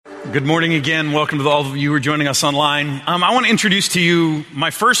Good morning again. Welcome to all of you who are joining us online. I want to introduce to you my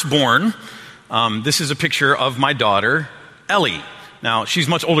firstborn. This is a picture of my daughter, Ellie. Now, she's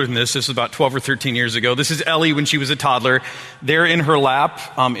much older than this. This is about 12 or 13 years ago. This is Ellie when she was a toddler. There in her lap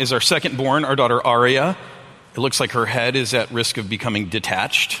is our secondborn, our daughter, Aria. It looks like her head is at risk of becoming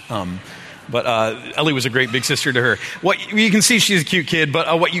detached. But Ellie was a great big sister to her. What you can see, she's a cute kid,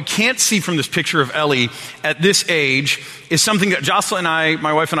 but what you can't see from this picture of Ellie at this age is something that Jocelyn and I,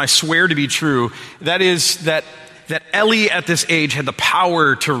 my wife and I, swear to be true. That is that Ellie at this age had the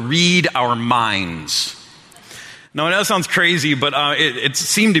power to read our minds. Now, I know it sounds crazy, but it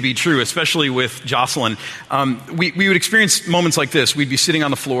seemed to be true, especially with Jocelyn. We would experience moments like this. We'd be sitting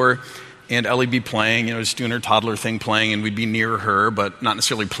on the floor, and Ellie'd be playing, just doing her toddler thing, playing, and we'd be near her, but not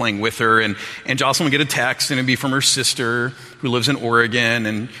necessarily playing with her. And Jocelyn would get a text, and it'd be from her sister, who lives in Oregon,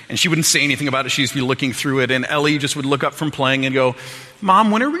 and she wouldn't say anything about it. She'd just be looking through it, and Ellie just would look up from playing and go,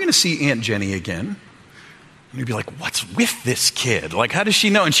 "Mom, when are we going to see Aunt Jenny again?" And we'd be like, "What's with this kid? Like, how does she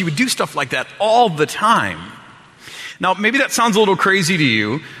know?" And she would do stuff like that all the time. Now, maybe that sounds a little crazy to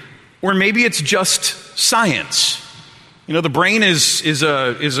you, or maybe it's just science. The brain is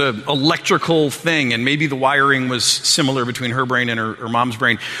a electrical thing, and maybe the wiring was similar between her brain and her mom's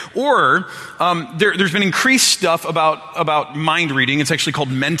brain. Or there's been increased stuff about mind reading. It's actually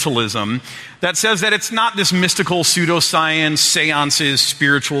called mentalism, that says that it's not this mystical pseudoscience, seances,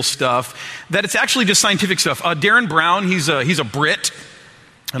 spiritual stuff, that it's actually just scientific stuff. Darren Brown, he's a Brit.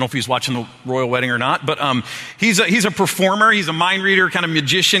 I don't know if he's watching the royal wedding or not, but he's a performer. He's a mind reader, kind of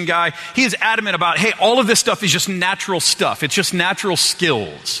magician guy. He is adamant about, hey, all of this stuff is just natural stuff. It's just natural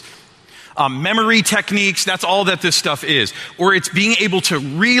skills. Memory techniques, that's all that this stuff is. Or it's being able to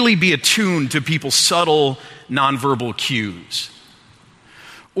really be attuned to people's subtle nonverbal cues.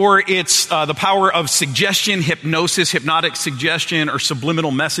 Or it's the power of suggestion, hypnosis, hypnotic suggestion, or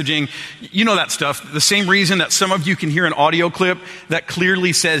subliminal messaging. You know that stuff. The same reason that some of you can hear an audio clip that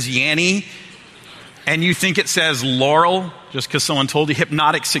clearly says Yanny, and you think it says Laurel, just because someone told you.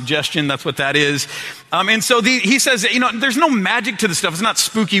 Hypnotic suggestion, that's what that is. And so he says, there's no magic to this stuff. It's not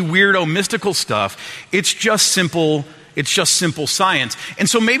spooky, weirdo, mystical stuff. It's just simple science. And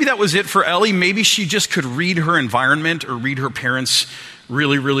so maybe that was it for Ellie. Maybe she just could read her environment or read her parents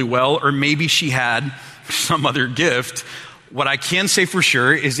really, really well, or maybe she had some other gift. What I can say for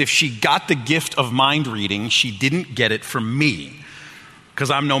sure is if she got the gift of mind reading, she didn't get it from me, because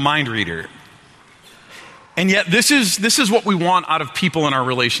I'm no mind reader. And yet this is what we want out of people in our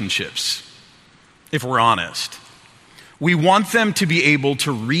relationships, if we're honest. We want them to be able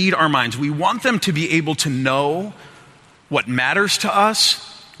to read our minds. We want them to be able to know what matters to us,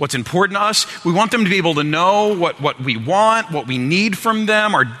 what's important to us. We want them to be able to know what we want, what we need from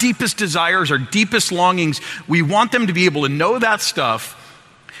them, our deepest desires, our deepest longings. We want them to be able to know that stuff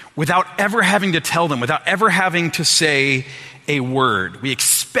without ever having to tell them, without ever having to say a word. We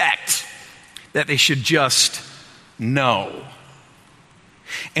expect that they should just know.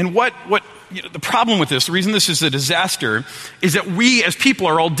 And the problem with this, the reason this is a disaster, is that we as people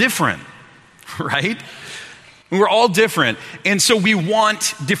are all different, right? We're all different, and so we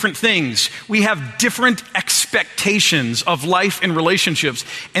want different things. We have different expectations of life and relationships,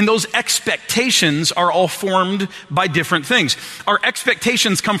 and those expectations are all formed by different things. Our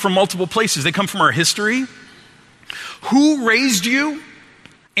expectations come from multiple places. They come from our history. Who raised you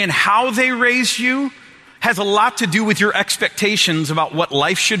and how they raised you has a lot to do with your expectations about what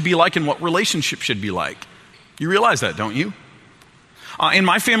life should be like and what relationships should be like. You realize that, don't you? In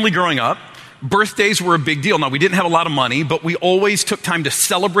my family growing up, birthdays were a big deal. Now, we didn't have a lot of money, but we always took time to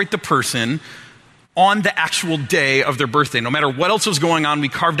celebrate the person on the actual day of their birthday. No matter what else was going on, we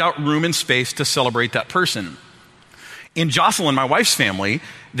carved out room and space to celebrate that person. In Jocelyn, my wife's family,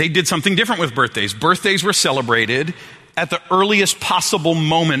 they did something different with birthdays. Birthdays were celebrated at the earliest possible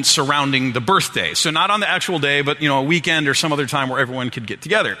moment surrounding the birthday. So not on the actual day, but a weekend or some other time where everyone could get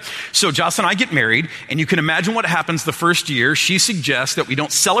together. So Jocelyn and I get married, and you can imagine what happens the first year. She suggests that we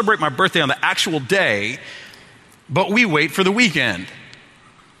don't celebrate my birthday on the actual day, but we wait for the weekend.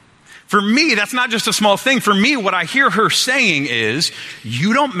 For me, that's not just a small thing. For me, what I hear her saying is,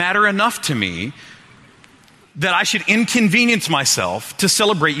 you don't matter enough to me that I should inconvenience myself to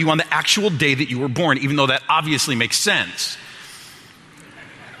celebrate you on the actual day that you were born, even though that obviously makes sense.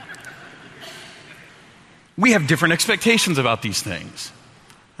 We have different expectations about these things.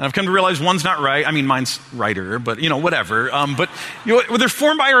 And I've come to realize one's not right. I mean, mine's righter, but whatever. But they're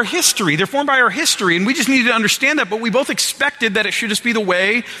formed by our history. They're formed by our history, and we just needed to understand that, but we both expected that it should just be the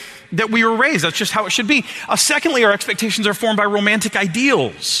way that we were raised. That's just how it should be. Secondly, our expectations are formed by romantic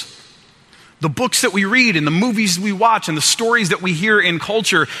ideals. The books that we read and the movies we watch and the stories that we hear in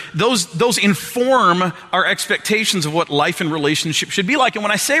culture, those inform our expectations of what life and relationship should be like. And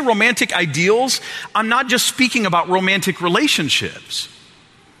when I say romantic ideals, I'm not just speaking about romantic relationships.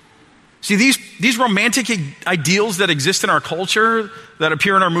 See, these romantic ideals that exist in our culture, that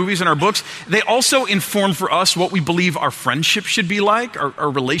appear in our movies and our books, they also inform for us what we believe our friendships should be like,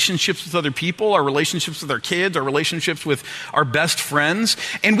 our relationships with other people, our relationships with our kids, our relationships with our best friends.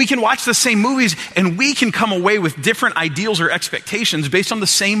 And we can watch the same movies and we can come away with different ideals or expectations based on the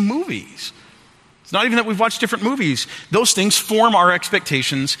same movies. It's not even that we've watched different movies. Those things form our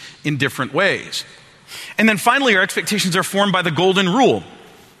expectations in different ways. And then finally, our expectations are formed by the golden rule.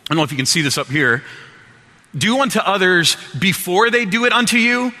 I don't know if you can see this up here. Do unto others before they do it unto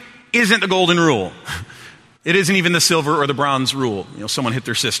you isn't the golden rule. It isn't even the silver or the bronze rule. Someone hit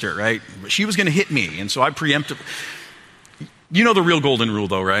their sister, right? She was going to hit me, and so I preempted. You know the real golden rule,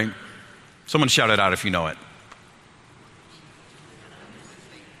 though, right? Someone shout it out if you know it.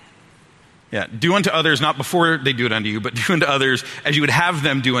 Yeah, do unto others not before they do it unto you, but do unto others as you would have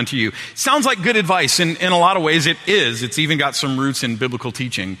them do unto you. Sounds like good advice. In a lot of ways it is. It's even got some roots in biblical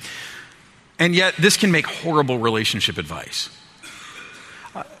teaching. And yet this can make horrible relationship advice.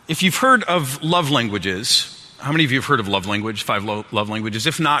 If you've heard of love languages, how many of you have heard of love language, 5 love languages?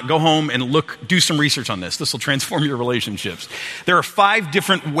 If not, go home and do some research on this. This will transform your relationships. There are 5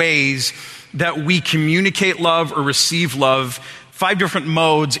 different ways that we communicate love or receive love, 5 different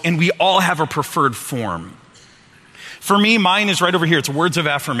modes, and we all have a preferred form. For me, mine is right over here. It's words of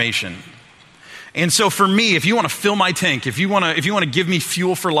affirmation. And so for me, if you want to fill my tank, if you want to give me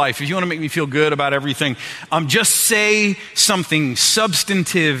fuel for life, if you want to make me feel good about everything, just say something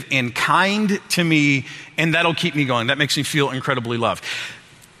substantive and kind to me, and that'll keep me going. That makes me feel incredibly loved.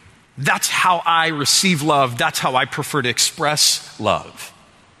 That's how I receive love. That's how I prefer to express love.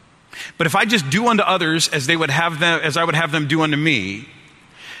 But if I just do unto others as I would have them do unto me,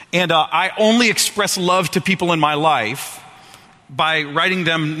 and I only express love to people in my life by writing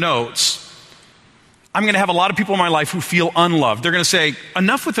them notes, I'm going to have a lot of people in my life who feel unloved. They're going to say,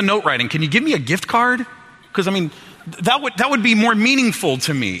 enough with the note writing. Can you give me a gift card? Because that would be more meaningful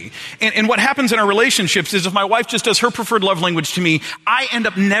to me. And what happens in our relationships is if my wife just does her preferred love language to me, I end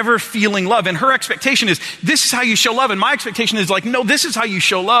up never feeling love. And her expectation is, this is how you show love. And my expectation is like, no, this is how you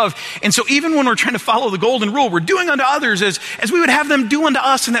show love. And so even when we're trying to follow the golden rule, we're doing unto others as we would have them do unto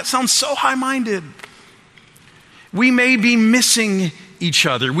us. And that sounds so high-minded. We may be missing each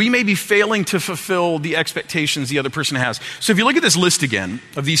other. We may be failing to fulfill the expectations the other person has. So if you look at this list again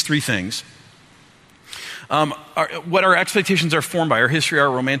of these 3 things, what our expectations are formed by, our history,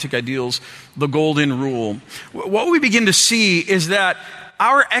 our romantic ideals, the golden rule. What we begin to see is that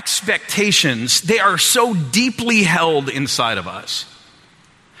our expectations, they are so deeply held inside of us.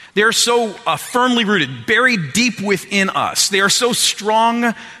 They are so firmly rooted, buried deep within us. They are so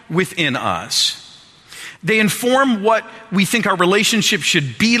strong within us. They inform what we think our relationship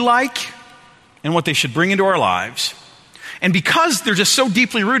should be like and what they should bring into our lives. And because they're just so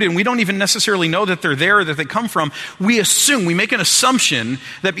deeply rooted and we don't even necessarily know that they're there or that they come from, we make an assumption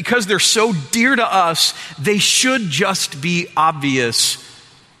that because they're so dear to us, they should just be obvious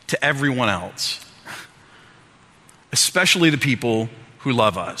to everyone else, especially the people who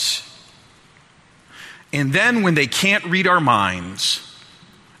love us. And then when they can't read our minds,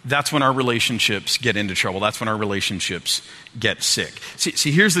 that's when our relationships get into trouble. That's when our relationships get sick.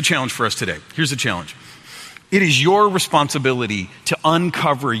 See, here's the challenge for us today. Here's the challenge. It is your responsibility to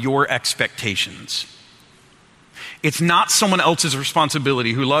uncover your expectations. It's not someone else's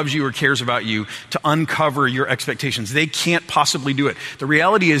responsibility who loves you or cares about you to uncover your expectations. They can't possibly do it. The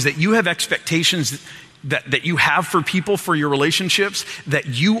reality is that you have expectations that you have for people, for your relationships, that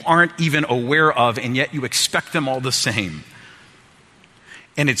you aren't even aware of, and yet you expect them all the same.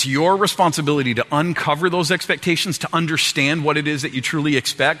 And it's your responsibility to uncover those expectations, to understand what it is that you truly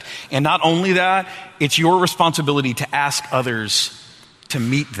expect. And not only that, it's your responsibility to ask others to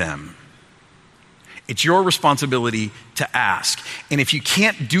meet them. It's your responsibility to ask. And if you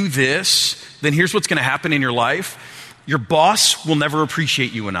can't do this, then here's what's going to happen in your life. Your boss will never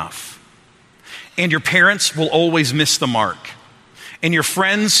appreciate you enough. And your parents will always miss the mark. And your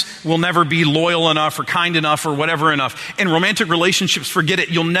friends will never be loyal enough or kind enough or whatever enough. And romantic relationships, forget it.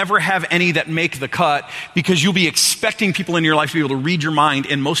 You'll never have any that make the cut because you'll be expecting people in your life to be able to read your mind,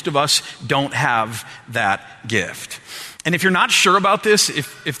 and most of us don't have that gift. And if you're not sure about this,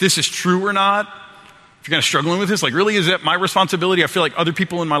 if this is true or not, if you're kind of struggling with this, like, really, is it my responsibility? I feel like other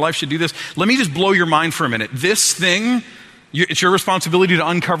people in my life should do this. Let me just blow your mind for a minute. This thing, it's your responsibility to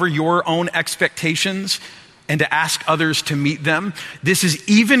uncover your own expectations and to ask others to meet them. This is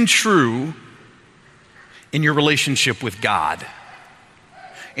even true in your relationship with God.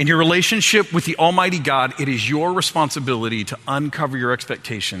 In your relationship with the Almighty God, it is your responsibility to uncover your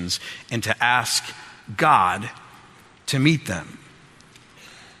expectations and to ask God to meet them.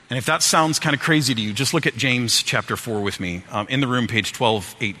 And if that sounds kind of crazy to you, just look at James chapter 4 with me. In the room, page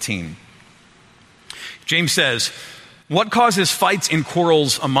 1218. James says, "What causes fights and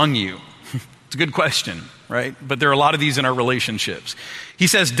quarrels among you?" It's a good question, right? But there are a lot of these in our relationships. He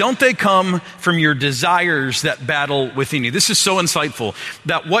says, "Don't they come from your desires that battle within you?" This is so insightful,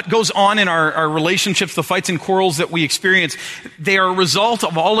 that what goes on in our relationships, the fights and quarrels that we experience, they are a result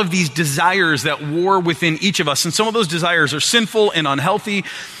of all of these desires that war within each of us. And some of those desires are sinful and unhealthy.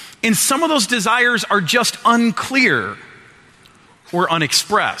 And some of those desires are just unclear or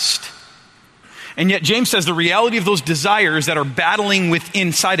unexpressed. And yet James says the reality of those desires that are battling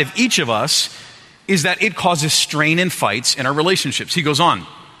inside of each of us is that it causes strain and fights in our relationships. He goes on.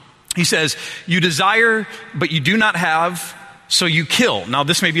 He says, "You desire, but you do not have, so you kill." Now,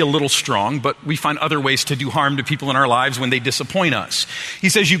 this may be a little strong, but we find other ways to do harm to people in our lives when they disappoint us. He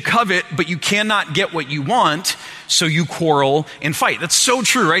says, "You covet, but you cannot get what you want, so you quarrel and fight." That's so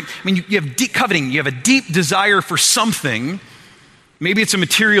true, right? I mean, you have deep coveting. You have a deep desire for something. Maybe it's a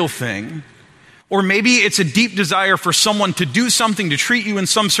material thing. Or maybe it's a deep desire for someone to do something, to treat you in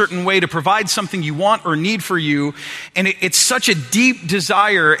some certain way, to provide something you want or need for you. And it's such a deep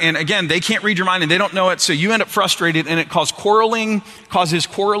desire. And again, they can't read your mind and they don't know it. So you end up frustrated and it causes quarreling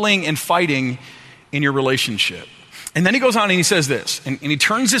and fighting in your relationship. And then he goes on and he says this, and he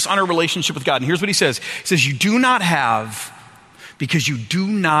turns this on our relationship with God. And here's what he says. He says, "You do not have because you do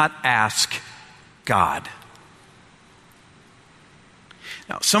not ask God."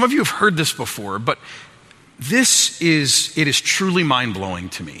 Now, some of you have heard this before, but it is truly mind-blowing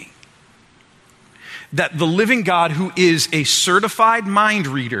to me that the living God, who is a certified mind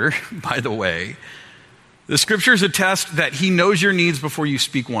reader, by the way, the scriptures attest that he knows your needs before you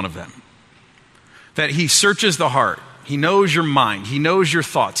speak one of them, that he searches the heart, he knows your mind, he knows your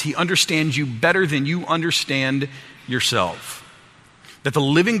thoughts, he understands you better than you understand yourself, that the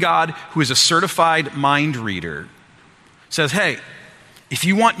living God, who is a certified mind reader, says, "Hey, if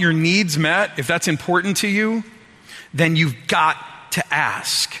you want your needs met, if that's important to you, then you've got to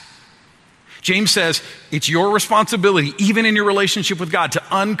ask." James says it's your responsibility, even in your relationship with God, to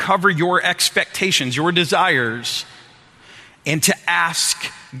uncover your expectations, your desires, and to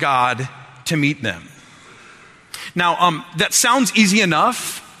ask God to meet them. Now, that sounds easy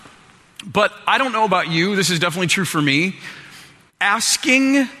enough, but I don't know about you. This is definitely true for me.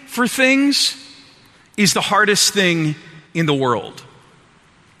 Asking for things is the hardest thing in the world.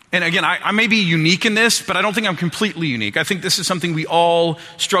 And again, I may be unique in this, but I don't think I'm completely unique. I think this is something we all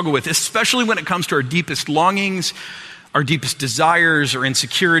struggle with, especially when it comes to our deepest longings, our deepest desires or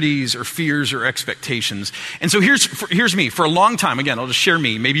insecurities or fears or expectations. And so here's me. For a long time, again, I'll just share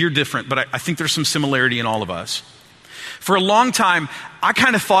me. Maybe you're different, but I think there's some similarity in all of us. For a long time, I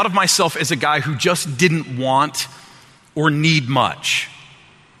kind of thought of myself as a guy who just didn't want or need much.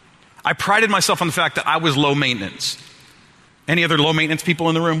 I prided myself on the fact that I was low maintenance. Any other low maintenance people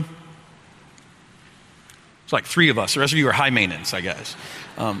in the room? It's like 3 of us. The rest of you are high maintenance, I guess.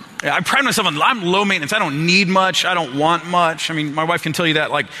 I pride myself on, I'm low maintenance. I don't need much. I don't want much. I mean, my wife can tell you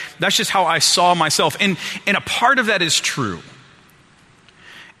that. Like, that's just how I saw myself. And a part of that is true.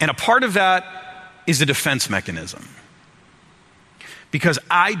 And a part of that is a defense mechanism. Because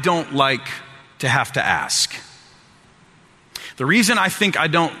I don't like to have to ask. The reason I think I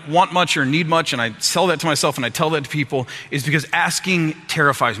don't want much or need much, and I tell that to myself and I tell that to people, is because asking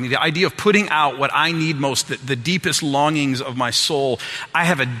terrifies me. The idea of putting out what I need most, the deepest longings of my soul, I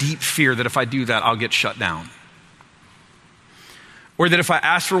have a deep fear that if I do that, I'll get shut down. Or that if I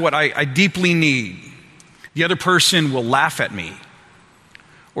ask for what I deeply need, the other person will laugh at me.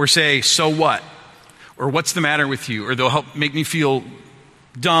 Or say, "So what?" Or "What's the matter with you?" Or they'll help make me feel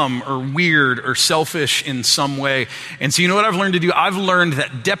dumb or weird or selfish in some way. And so you know what I've learned to do? I've learned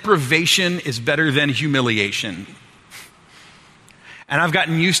that deprivation is better than humiliation. And I've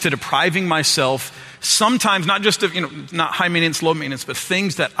gotten used to depriving myself sometimes, not just of, not high maintenance, low maintenance, but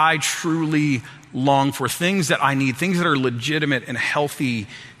things that I truly long for, things that I need, things that are legitimate and healthy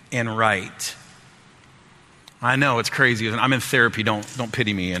and right. I know it's crazy. I'm in therapy. Don't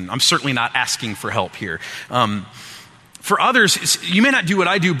pity me. And I'm certainly not asking for help here. For others, you may not do what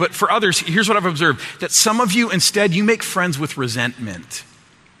I do, but for others, here's what I've observed. That some of you, instead, you make friends with resentment.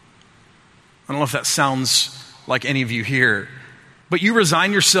 I don't know if that sounds like any of you here, but you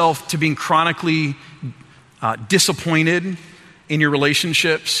resign yourself to being chronically disappointed in your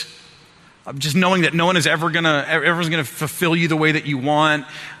relationships, just knowing that no one is everyone's going to fulfill you the way that you want.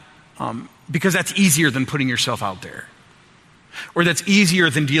 because that's easier than putting yourself out there. Or that's easier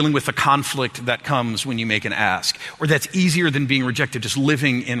than dealing with the conflict that comes when you make an ask. Or that's easier than being rejected, just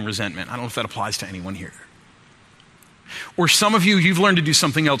living in resentment. I don't know if that applies to anyone here. Or some of you, you've learned to do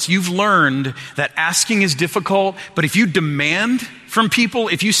something else. You've learned that asking is difficult, but if you demand from people,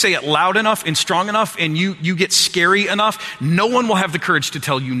 if you say it loud enough and strong enough and you get scary enough, no one will have the courage to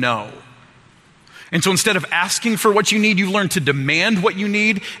tell you no. And so instead of asking for what you need, you've learned to demand what you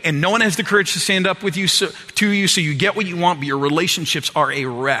need, and no one has the courage to stand up with you so you get what you want, but your relationships are a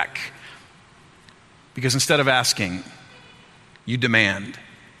wreck. Because instead of asking, you demand.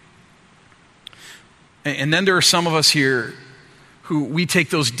 And then there are some of us here who we take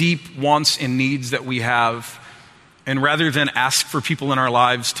those deep wants and needs that we have, and rather than ask for people in our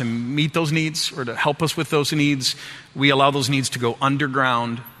lives to meet those needs or to help us with those needs, we allow those needs to go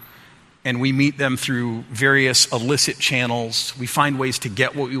underground. And we meet them through various illicit channels. We find ways to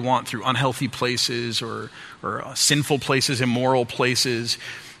get what we want through unhealthy places or sinful places, immoral places,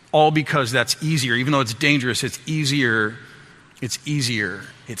 all because that's easier. Even though it's dangerous, it's easier,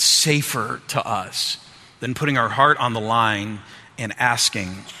 it's safer to us than putting our heart on the line and asking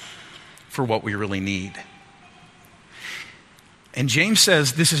for what we really need. And James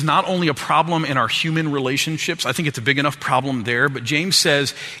says this is not only a problem in our human relationships, I think it's a big enough problem there, but James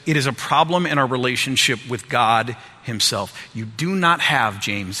says it is a problem in our relationship with God himself. You do not have,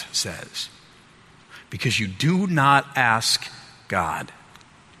 James says, because you do not ask God.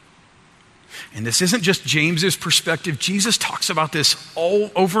 And this isn't just James's perspective. Jesus talks about this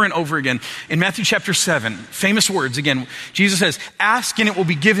all over and over again. In Matthew chapter 7, famous words again, Jesus says, "Ask and it will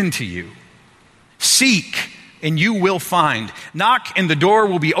be given to you. Seek and you will find. Knock and the door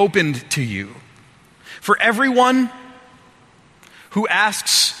will be opened to you. For everyone who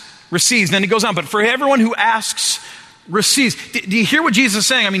asks receives." Then he goes on, but for everyone who asks receives. Do you hear what Jesus is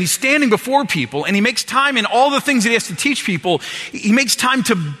saying? I mean, he's standing before people and he makes time in all the things that he has to teach people. He makes time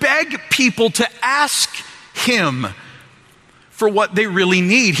to beg people to ask him for what they really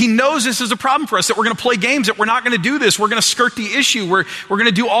need. He knows this is a problem for us, that we're going to play games, that we're not going to do this. We're going to skirt the issue. We're going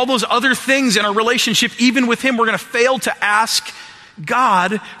to do all those other things in our relationship. Even with him, we're going to fail to ask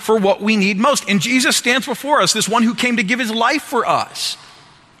God for what we need most. And Jesus stands before us, this one who came to give his life for us,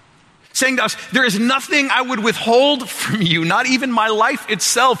 saying to us, there is nothing I would withhold from you, not even my life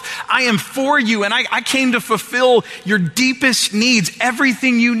itself. I am for you, and I came to fulfill your deepest needs,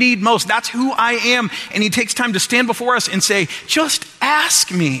 everything you need most. That's who I am. And he takes time to stand before us and say, just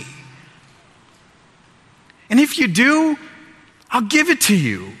ask me. And if you do, I'll give it to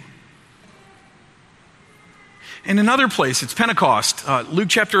you. In another place, it's Pentecost, Luke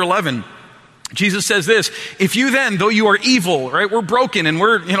chapter 11. Jesus says this, if you then, though you are evil, right, we're broken and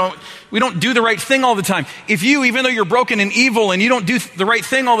we don't do the right thing all the time. If you, even though you're broken and evil and you don't do the right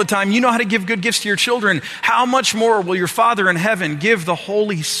thing all the time, you know how to give good gifts to your children, how much more will your Father in heaven give the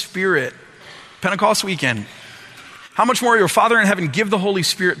Holy Spirit? Pentecost weekend. How much more will your Father in heaven give the Holy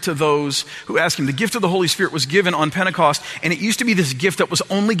Spirit to those who ask him? The gift of the Holy Spirit was given on Pentecost, and it used to be this gift that was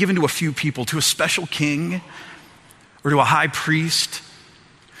only given to a few people, to a special king or to a high priest.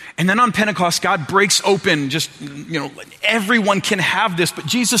 And then on Pentecost, God breaks open, everyone can have this. But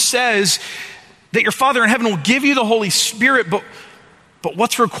Jesus says that your Father in heaven will give you the Holy Spirit, but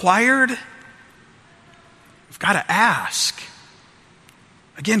what's required? We've got to ask.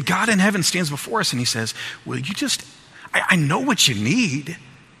 Again, God in heaven stands before us and he says, will you just, I know what you need,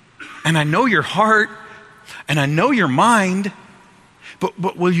 and I know your heart, and I know your mind,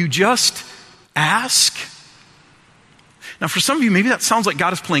 but will you just ask? Now, for some of you, maybe that sounds like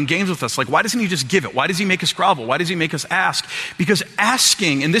God is playing games with us. Like, why doesn't he just give it? Why does he make us grovel? Why does he make us ask? Because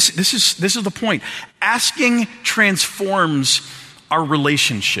asking, and this is the point, asking transforms our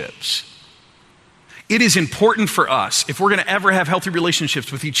relationships. It is important for us, if we're going to ever have healthy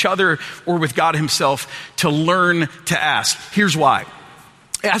relationships with each other or with God himself, to learn to ask. Here's why.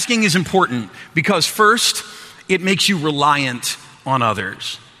 Asking is important because first, it makes you reliant on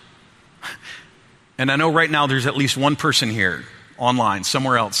others. And I know right now there's at least one person here online,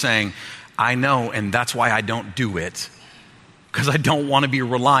 somewhere else, saying, I know, and that's why I don't do it. Because I don't want to be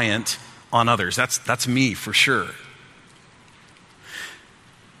reliant on others. That's me for sure.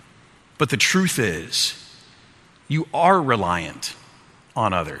 But the truth is, you are reliant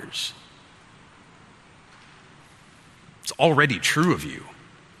on others. It's already true of you,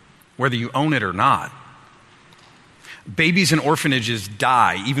 whether you own it or not. Babies in orphanages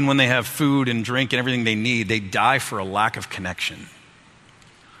die, even when they have food and drink and everything they need, they die for a lack of connection.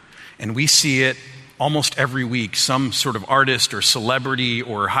 And we see it almost every week. Some sort of artist or celebrity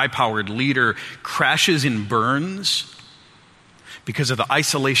or high-powered leader crashes and burns because of the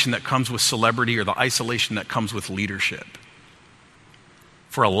isolation that comes with celebrity or the isolation that comes with leadership,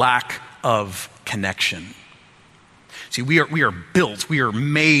 for a lack of connection. See, we are built, we are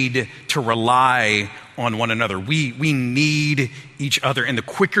made to rely on one another. We need each other. And the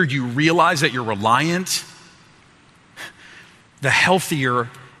quicker you realize that you're reliant, the healthier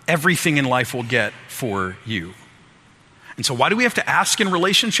everything in life will get for you. And so why do we have to ask in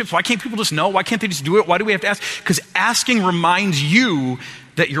relationships? Why can't people just know? Why can't they just do it? Why do we have to ask? Because asking reminds you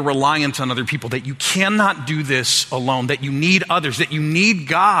that you're reliant on other people, that you cannot do this alone, that you need others, that you need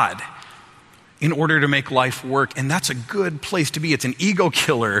God in order to make life work. And that's a good place to be. It's an ego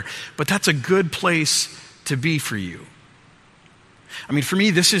killer, but that's a good place to be for you. I mean, for me,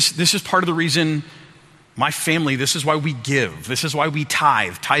 this is part of the reason my family, this is why we give. This is why we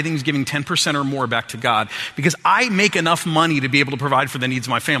tithe. Tithing is giving 10% or more back to God, because I make enough money to be able to provide for the needs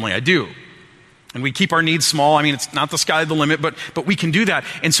of my family. I do. And we keep our needs small. I mean, it's not the sky the limit, but we can do that.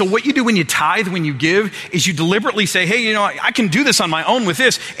 And so what you do when you tithe, when you give, is you deliberately say, hey, you know, I can do this on my own with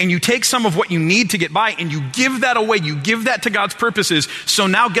this. And you take some of what you need to get by and you give that away. You give that to God's purposes. So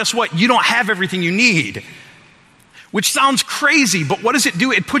now guess what? You don't have everything you need, which sounds crazy, but what does it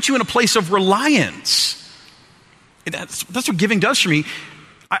do? It puts you in a place of reliance. That's what giving does for me.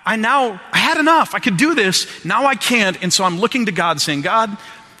 I had enough. I could do this. Now I can't. And so I'm looking to God saying, God,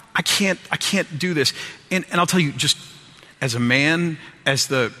 I can't do this. And I'll tell you, just as a man, as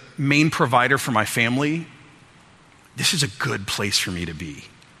the main provider for my family, this is a good place for me to be.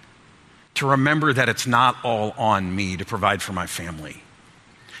 To remember that it's not all on me to provide for my family.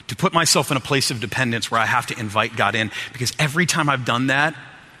 To put myself in a place of dependence where I have to invite God in, because every time I've done that,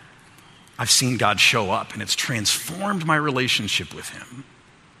 I've seen God show up and it's transformed my relationship with him.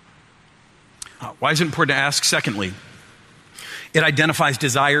 Why is it important to ask? Secondly, it identifies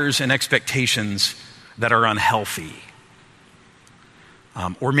desires and expectations that are unhealthy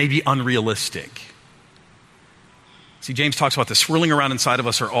or maybe unrealistic. See, James talks about this. Swirling around inside of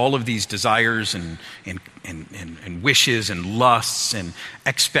us are all of these desires and wishes and lusts and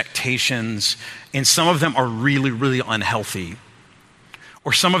expectations. And some of them are really, really unhealthy.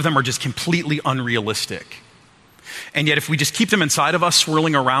 Or some of them are just completely unrealistic. And yet if we just keep them inside of us,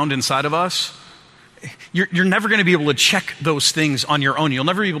 swirling around inside of us, you're never going to be able to check those things on your own. You'll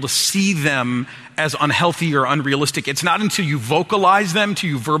never be able to see them as unhealthy or unrealistic. It's not until you vocalize them,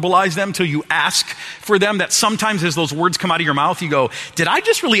 till you verbalize them, till you ask for them, that sometimes as those words come out of your mouth, you go, did I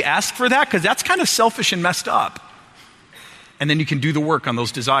just really ask for that? Because that's kind of selfish and messed up. And then you can do the work on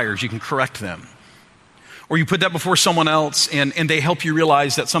those desires. You can correct them. Or you put that before someone else and they help you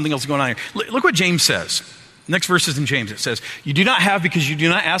realize that something else is going on here. Look what James says. Next verse is in James. It says, you do not have because you do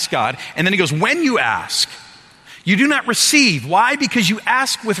not ask God. And then he goes, when you ask, you do not receive. Why? Because you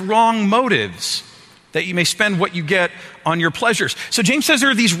ask with wrong motives, that you may spend what you get on your pleasures. So James says there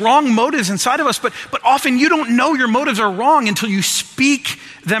are these wrong motives inside of us, but often you don't know your motives are wrong until you speak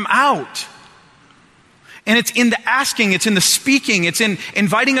them out. And it's in the asking, it's in the speaking, it's in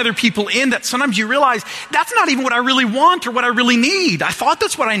inviting other people in that sometimes you realize that's not even what I really want or what I really need. I thought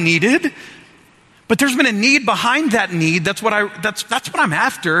that's what I needed. But there's been a need behind that need. That's what I'm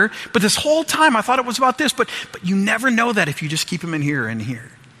after. But this whole time I thought it was about this. But you never know that if you just keep them in here and here.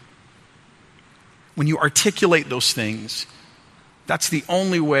 When you articulate those things, that's the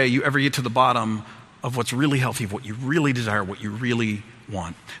only way you ever get to the bottom of what's really healthy, of what you really desire, what you really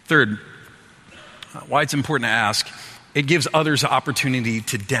want. Third, why it's important to ask, it gives others the opportunity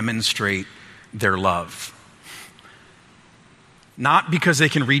to demonstrate their love. Not because they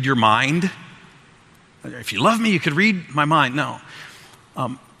can read your mind. If you love me, you could read my mind. No.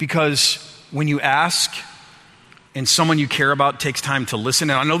 Because when you ask and someone you care about takes time to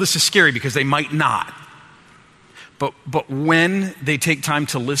listen, and I know this is scary because they might not, but when they take time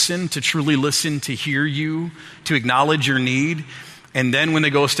to listen, to truly listen, to hear you, to acknowledge your need, and then when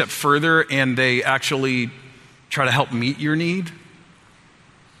they go a step further and they actually try to help meet your need,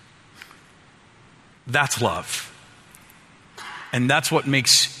 that's love. And that's what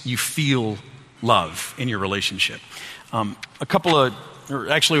makes you feel love in your relationship. Over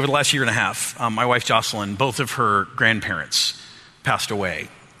the last year and a half, my wife Jocelyn, both of her grandparents passed away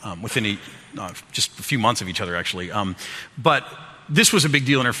within just a few months of each other, actually. But this was a big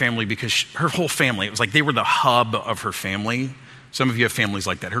deal in her family because her whole family, it was like they were the hub of her family. Some of you have families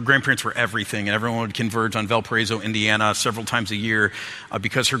like that. Her grandparents were everything, and everyone would converge on Valparaiso, Indiana, several times a year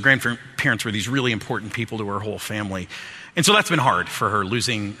because her grandparents were these really important people to her whole family. And so that's been hard for her,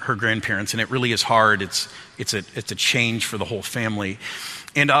 losing her grandparents, and it really is hard. It's a change for the whole family.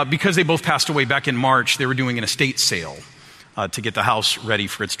 And because they both passed away back in March, they were doing an estate sale to get the house ready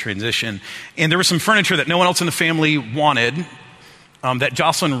for its transition. And there was some furniture that no one else in the family wanted, that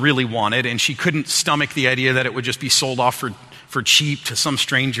Jocelyn really wanted, and she couldn't stomach the idea that it would just be sold off for cheap to some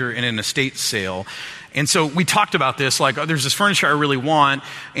stranger in an estate sale. And so we talked about this, like, oh, there's this furniture I really want,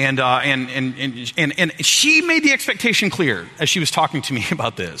 and she made the expectation clear as she was talking to me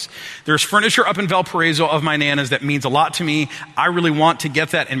about this. There's furniture up in Valparaiso of my Nana's that means a lot to me. I really want to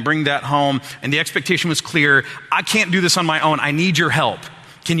get that and bring that home. And the expectation was clear. I can't do this on my own. I need your help.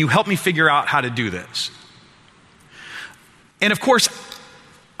 Can you help me figure out how to do this? And of course,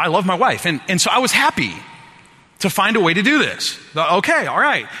 I love my wife, and so I was happy to find a way to do this. Okay, all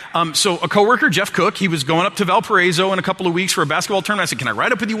right. So a coworker, Jeff Cook, he was going up to Valparaiso in a couple of weeks for a basketball tournament. I said, can I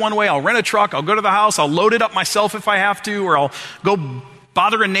ride up with you one way? I'll rent a truck. I'll go to the house. I'll load it up myself if I have to, or I'll go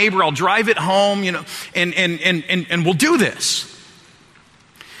bother a neighbor. I'll drive it home, and we'll do this.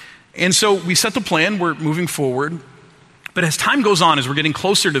 And so we set the plan. We're moving forward. But as time goes on, as we're getting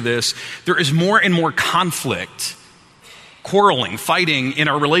closer to this, there is more and more conflict, quarreling, fighting in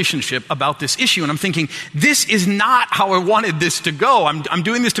our relationship about this issue. And I'm thinking, this is not how I wanted this to go. I'm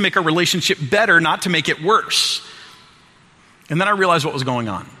doing this to make our relationship better, not to make it worse. And then I realized what was going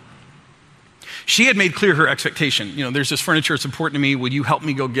on. She had made clear her expectation. There's this furniture, it's important to me. Would you help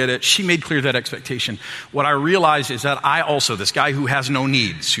me go get it? She made clear that expectation. What I realized is that I also, this guy who has no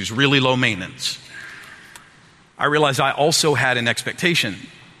needs, who's really low maintenance, I realized I also had an expectation.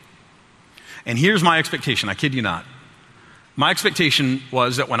 And here's my expectation, I kid you not. My expectation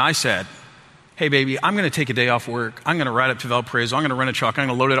was that when I said, hey baby, I'm going to take a day off work, I'm going to ride up to Valparaiso, I'm going to rent a truck, I'm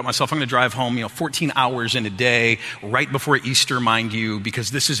going to load it up myself, I'm going to drive home 14 hours in a day, right before Easter, mind you,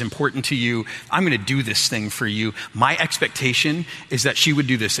 because this is important to you, I'm going to do this thing for you. My expectation is that she would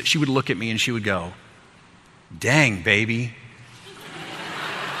do this, that she would look at me and she would go, dang baby,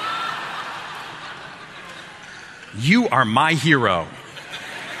 you are my hero.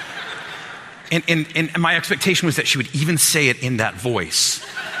 And my expectation was that she would even say it in that voice.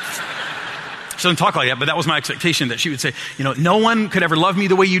 She doesn't talk like that, but that was my expectation, that she would say, no one could ever love me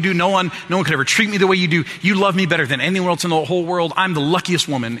the way you do. No one could ever treat me the way you do. You love me better than anyone else in the whole world. I'm the luckiest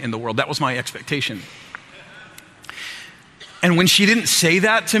woman in the world. That was my expectation. And when she didn't say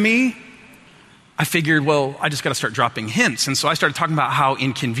that to me, I figured, well, I just got to start dropping hints. And so I started talking about how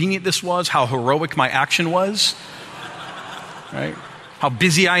inconvenient this was, how heroic my action was, right? How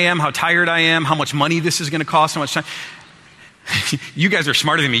busy I am, how tired I am, how much money this is going to cost, how much time. You guys are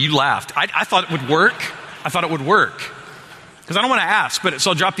smarter than me. You laughed. I thought it would work. Because I don't want to ask, but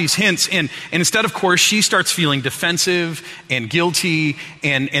so I'll drop these hints. And instead, of course, she starts feeling defensive and guilty,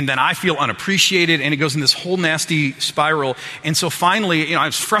 and then I feel unappreciated, and it goes in this whole nasty spiral. And so finally, I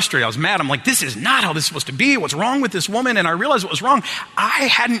was frustrated. I was mad. I'm like, this is not how this is supposed to be. What's wrong with this woman? And I realized what was wrong. I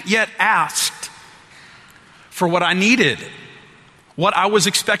hadn't yet asked for what I needed. What I was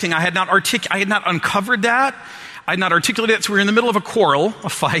expecting, I had not uncovered that. I had not articulated it. So we were in the middle of a quarrel, a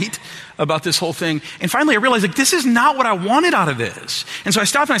fight about this whole thing. And finally I realized, this is not what I wanted out of this. And so I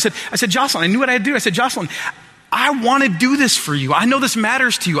stopped and I said, Jocelyn, I knew what I had to do. I said, Jocelyn, I want to do this for you. I know this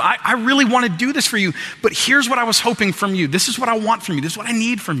matters to you. I really want to do this for you. But here's what I was hoping from you. This is what I want from you. This is what I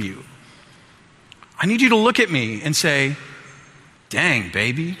need from you. I need you to look at me and say, dang,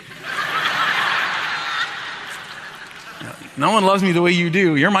 baby. No one loves me the way you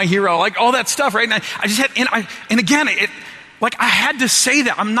do. You're my hero. Like all that stuff, right? And I just had, and again, I had to say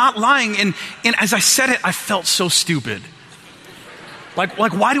that. I'm not lying. And as I said it, I felt so stupid. Like,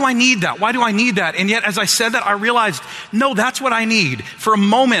 why do I need that? Why do I need that? And yet, as I said that, I realized, no, that's what I need. For a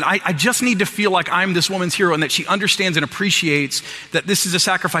moment, I just need to feel like I'm this woman's hero and that she understands and appreciates that this is a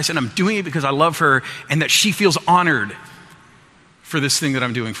sacrifice and I'm doing it because I love her and that she feels honored for this thing that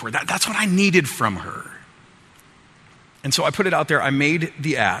I'm doing for her. That's what I needed from her. And so I put it out there. I made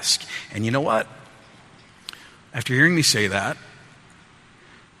the ask. And you know what? After hearing me say that,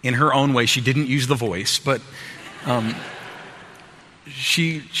 in her own way, she didn't use the voice, but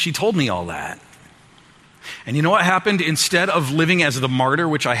she told me all that. And you know what happened? Instead of living as the martyr,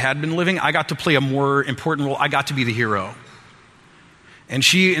 which I had been living, I got to play a more important role. I got to be the hero. And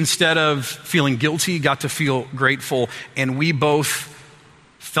she, instead of feeling guilty, got to feel grateful. And we both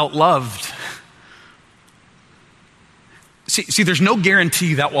felt loved. See, there's no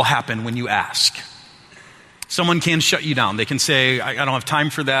guarantee that will happen when you ask. Someone can shut you down. They can say, I don't have time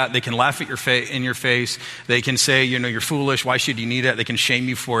for that. They can laugh at in your face. They can say, you're foolish. Why should you need that? They can shame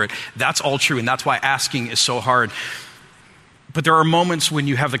you for it. That's all true, and that's why asking is so hard. But there are moments when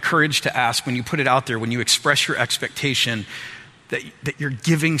you have the courage to ask, when you put it out there, when you express your expectation, that you're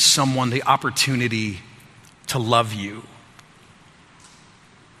giving someone the opportunity to love you.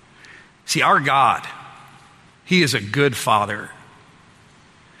 See, our God, He is a good Father.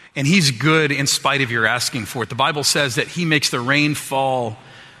 And he's good in spite of your asking for it. The Bible says that he makes the rain fall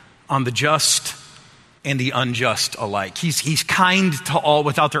on the just and the unjust alike. He's kind to all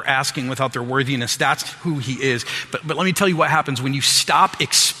without their asking, without their worthiness. That's who he is. But let me tell you what happens when you stop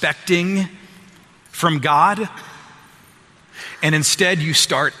expecting from God and instead you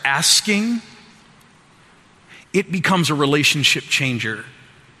start asking. It becomes a relationship changer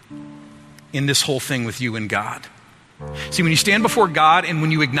in this whole thing with you and God. See, when you stand before God and when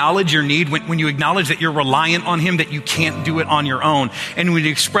you acknowledge your need, when you acknowledge that you're reliant on him, that you can't do it on your own, and when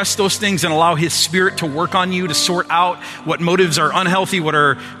you express those things and allow his Spirit to work on you to sort out what motives are unhealthy, what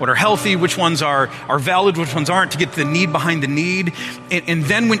are healthy, which ones are valid, which ones aren't, to get the need behind the need. And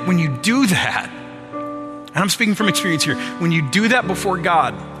then when you do that, and I'm speaking from experience here, when you do that before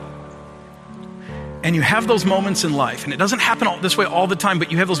God, and you have those moments in life, and it doesn't happen this way all the time,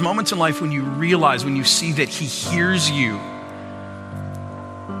 but you have those moments in life when you realize, when you see that he hears you,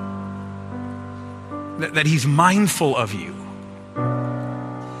 that he's mindful of you,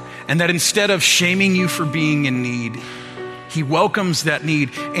 and that instead of shaming you for being in need, he welcomes that need.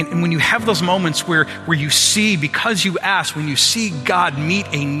 And when you have those moments where you see, because you ask, when you see God meet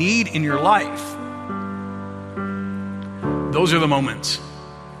a need in your life, those are the moments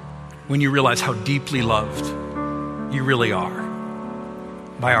when you realize how deeply loved you really are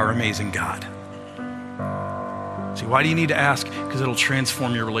by our amazing God. See, why do you need to ask? Because it'll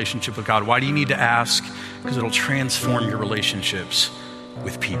transform your relationship with God. Why do you need to ask? Because it'll transform your relationships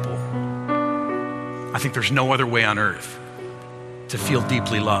with people. I think there's no other way on earth to feel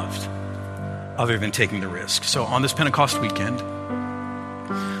deeply loved other than taking the risk. So on this Pentecost weekend,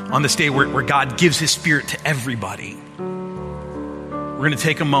 on this day where God gives his Spirit to everybody, we're going to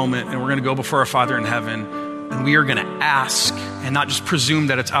take a moment and we're going to go before our Father in heaven, and we are going to ask, and not just presume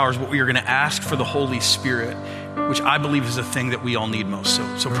that it's ours, but we are going to ask for the Holy Spirit, which I believe is the thing that we all need most.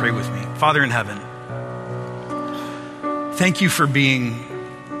 So pray with me. Father in heaven, thank you for being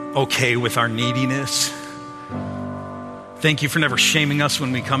okay with our neediness. Thank you for never shaming us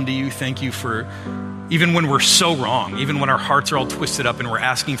when we come to you. Thank you for, even when we're so wrong, even when our hearts are all twisted up and we're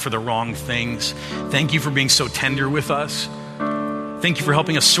asking for the wrong things, thank you for being so tender with us. Thank you for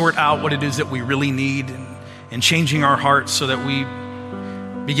helping us sort out what it is that we really need and changing our hearts so that we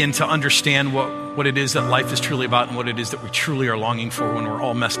begin to understand what it is that life is truly about and what it is that we truly are longing for when we're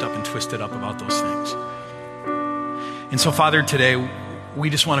all messed up and twisted up about those things. And so, Father, today,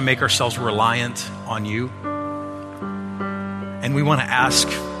 we just want to make ourselves reliant on you. And we want to ask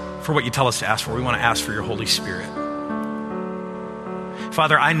for what you tell us to ask for. We want to ask for your Holy Spirit.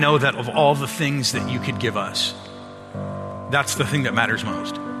 Father, I know that of all the things that you could give us, that's the thing that matters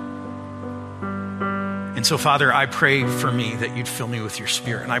most. And so, Father, I pray for me that you'd fill me with your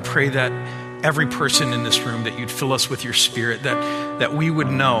Spirit. And I pray that every person in this room, that you'd fill us with your Spirit, that we would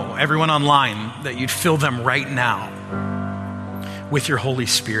know, everyone online, that you'd fill them right now with your Holy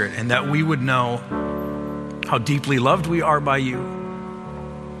Spirit, and that we would know how deeply loved we are by you,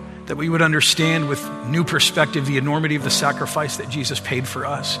 that we would understand with new perspective the enormity of the sacrifice that Jesus paid for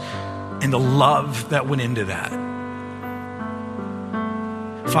us and the love that went into that.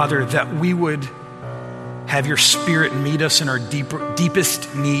 Father, that we would have your Spirit meet us in our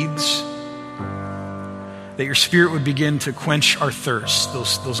deepest needs, that your Spirit would begin to quench our thirst,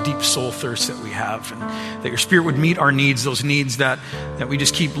 those deep soul thirsts that we have, and that your Spirit would meet our needs, those needs that we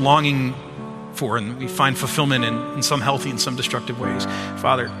just keep longing for, and we find fulfillment in some healthy and some destructive ways.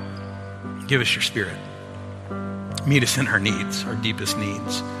 Father, give us your Spirit. Meet us in our needs, our deepest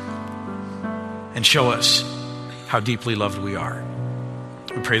needs, and show us how deeply loved we are.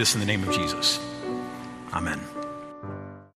 We pray this in the name of Jesus. Amen.